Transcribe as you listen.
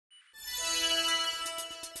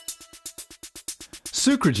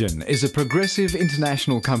Sucrogen is a progressive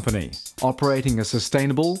international company operating a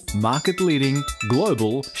sustainable, market-leading,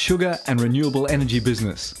 global sugar and renewable energy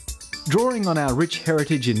business. Drawing on our rich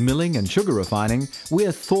heritage in milling and sugar refining, we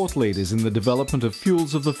are thought leaders in the development of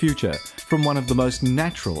fuels of the future from one of the most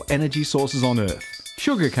natural energy sources on Earth,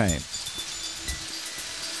 sugarcane.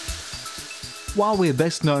 While we are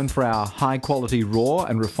best known for our high-quality raw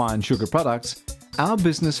and refined sugar products, our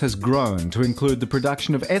business has grown to include the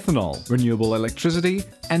production of ethanol, renewable electricity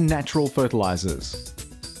and natural fertilisers.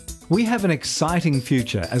 We have an exciting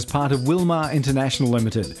future as part of Willmar International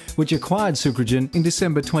Limited, which acquired Sucrogen in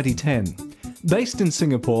December 2010. Based in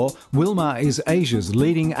Singapore, Wilmar is Asia's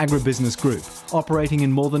leading agribusiness group, operating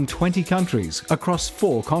in more than 20 countries across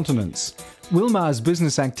 4 continents. Wilmar's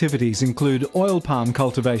business activities include oil palm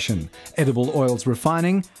cultivation, edible oils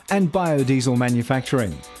refining and biodiesel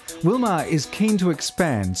manufacturing. Wilmar is keen to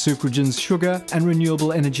expand Sucrogen's sugar and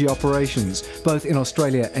renewable energy operations, both in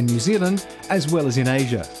Australia and New Zealand, as well as in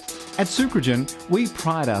Asia. At Sucrogen, we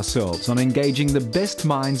pride ourselves on engaging the best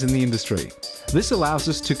minds in the industry. This allows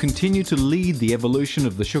us to continue to lead the evolution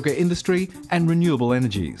of the sugar industry and renewable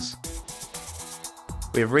energies.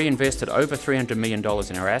 We have reinvested over $300 million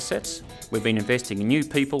in our assets. We've been investing in new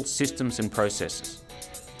people, systems and processes.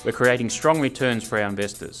 We're creating strong returns for our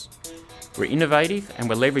investors. We're innovative and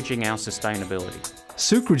we're leveraging our sustainability.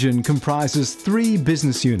 Sucrogen comprises 3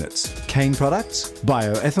 business units: cane products,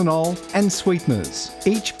 bioethanol and sweeteners.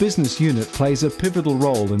 Each business unit plays a pivotal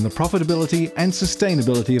role in the profitability and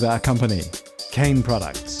sustainability of our company. Cane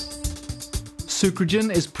products. Sucrogen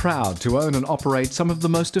is proud to own and operate some of the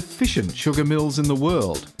most efficient sugar mills in the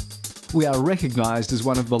world. We are recognised as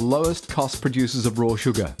one of the lowest cost producers of raw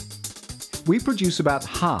sugar. We produce about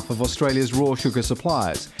half of Australia's raw sugar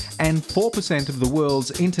supplies and 4% of the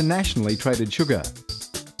world's internationally traded sugar.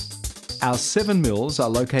 Our 7 mills are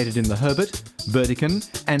located in the Herbert, Burdekin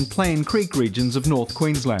and Plain Creek regions of North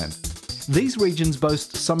Queensland. These regions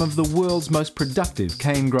boast some of the world's most productive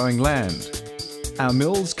cane growing land. Our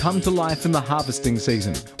mills come to life in the harvesting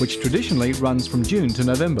season, which traditionally runs from June to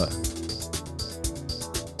November.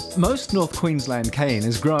 Most North Queensland cane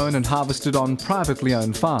is grown and harvested on privately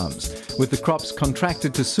owned farms, with the crops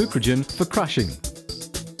contracted to Sucrogen for crushing.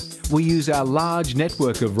 We use our large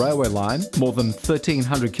network of railway line, more than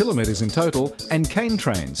 1,300 kilometres in total, and cane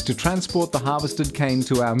trains to transport the harvested cane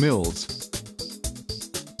to our mills.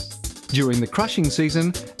 During the crushing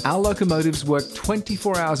season, our locomotives work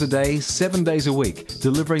 24 hours a day, 7 days a week,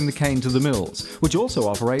 delivering the cane to the mills, which also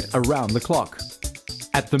operate around the clock.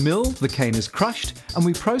 At the mill, the cane is crushed and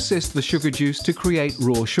we process the sugar juice to create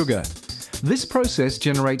raw sugar. This process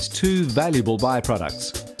generates 2 valuable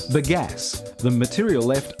byproducts: bagasse, the material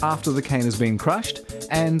left after the cane has been crushed,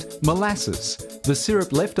 and molasses, the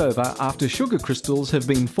syrup left over after sugar crystals have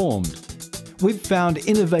been formed. We've found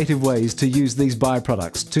innovative ways to use these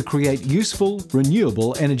byproducts to create useful,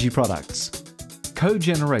 renewable energy products.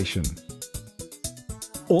 Cogeneration.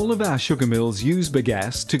 All of our sugar mills use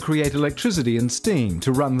bagasse to create electricity and steam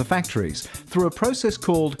to run the factories through a process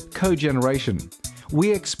called cogeneration.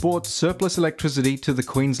 We export surplus electricity to the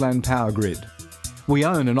Queensland power grid. We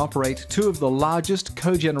own and operate 2 of the largest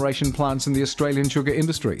cogeneration plants in the Australian sugar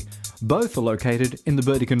industry. Both are located in the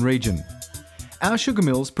Burdekin region. Our sugar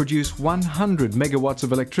mills produce 100 megawatts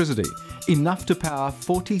of electricity, enough to power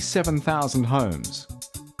 47,000 homes.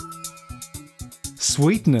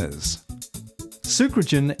 Sweeteners.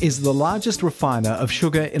 Sucrogen is the largest refiner of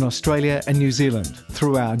sugar in Australia and New Zealand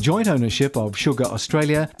through our joint ownership of Sugar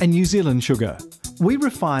Australia and New Zealand Sugar. We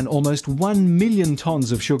refine almost 1 million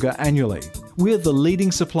tonnes of sugar annually. We're the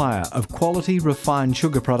leading supplier of quality refined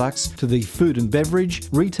sugar products to the food and beverage,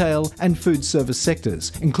 retail and food service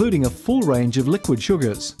sectors, including a full range of liquid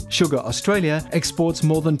sugars. Sugar Australia exports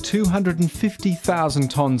more than 250,000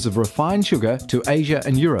 tonnes of refined sugar to Asia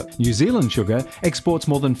and Europe. New Zealand Sugar exports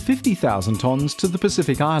more than 50,000 tonnes to the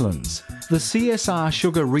Pacific Islands. The CSR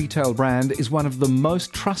Sugar retail brand is one of the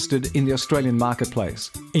most trusted in the Australian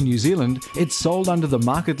marketplace. In New Zealand, it's sold under the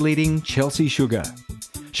market-leading Chelsea Sugar.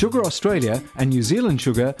 Sugar Australia and New Zealand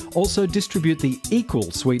Sugar also distribute the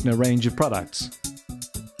Equal sweetener range of products.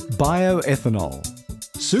 Bioethanol.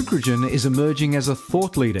 Sucrogen is emerging as a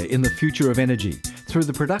thought leader in the future of energy through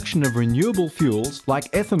the production of renewable fuels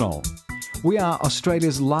like ethanol. We are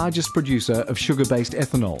Australia's largest producer of sugar-based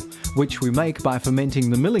ethanol, which we make by fermenting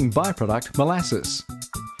the milling byproduct molasses.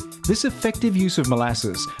 This effective use of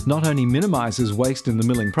molasses not only minimises waste in the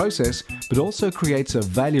milling process, but also creates a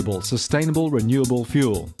valuable, sustainable, renewable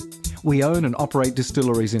fuel. We own and operate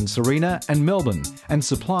distilleries in Sarina and Melbourne and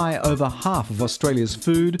supply over half of Australia's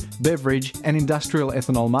food, beverage and industrial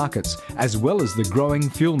ethanol markets, as well as the growing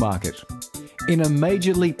fuel market. In a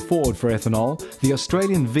major leap forward for ethanol, the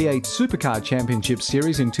Australian V8 Supercar Championship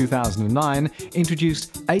Series in 2009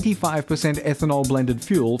 introduced 85% ethanol blended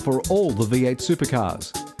fuel for all the V8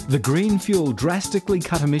 supercars. The green fuel drastically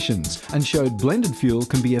cut emissions and showed blended fuel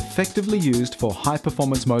can be effectively used for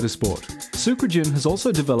high-performance motorsport. Sucrogen has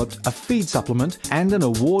also developed a feed supplement and an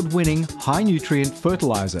award-winning high-nutrient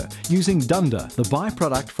fertilizer using dunder, the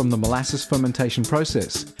byproduct from the molasses fermentation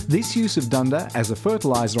process. This use of dunder as a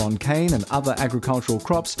fertilizer on cane and other agricultural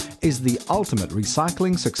crops is the ultimate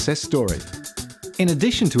recycling success story. In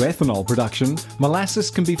addition to ethanol production,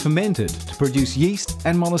 molasses can be fermented to produce yeast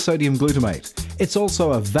and monosodium glutamate. It's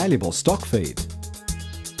also a valuable stock feed.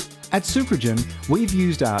 At Sucrogen, we've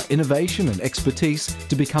used our innovation and expertise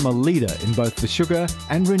to become a leader in both the sugar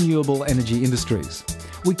and renewable energy industries.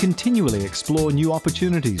 We continually explore new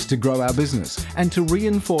opportunities to grow our business and to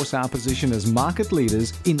reinforce our position as market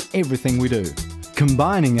leaders in everything we do.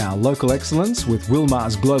 Combining our local excellence with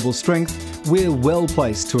Willmar's global strength, we're well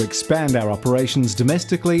placed to expand our operations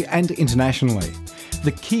domestically and internationally.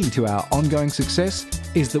 The key to our ongoing success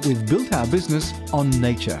is that we've built our business on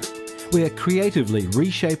nature. We are creatively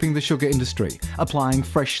reshaping the sugar industry, applying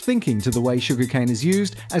fresh thinking to the way sugarcane is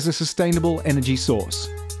used as a sustainable energy source.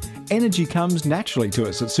 Energy comes naturally to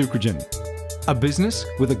us at Sucrogen. A business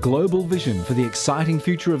with a global vision for the exciting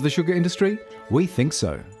future of the sugar industry? We think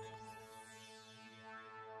so.